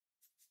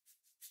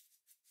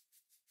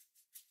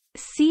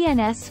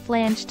CNS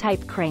flange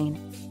type crane,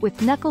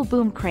 with knuckle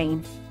boom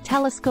crane,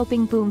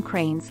 telescoping boom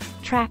cranes,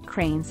 track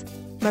cranes,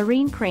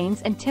 marine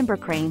cranes and timber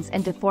cranes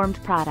and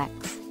deformed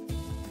products.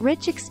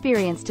 Rich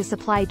experience to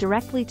supply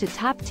directly to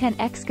top 10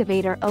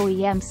 excavator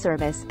OEM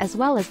service as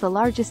well as the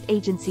largest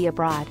agency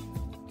abroad.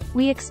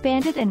 We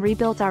expanded and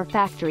rebuilt our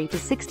factory to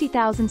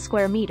 60,000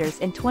 square meters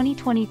in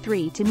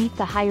 2023 to meet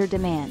the higher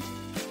demand.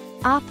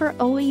 Offer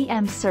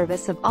OEM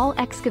service of all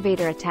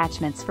excavator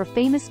attachments for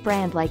famous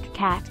brand like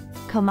CAT,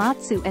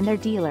 Komatsu and their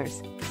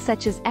dealers,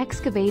 such as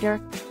excavator,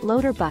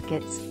 loader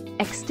buckets,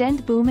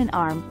 extend boom and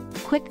arm,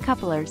 quick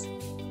couplers,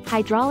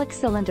 hydraulic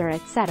cylinder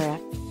etc.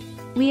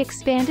 We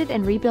expanded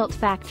and rebuilt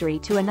factory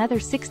to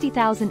another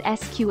 60,000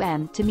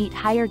 SQM to meet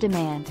higher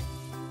demand.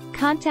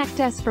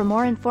 Contact us for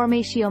more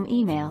information.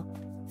 Email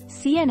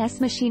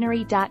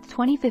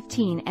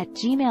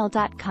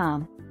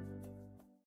cnsmachinery.2015@gmail.com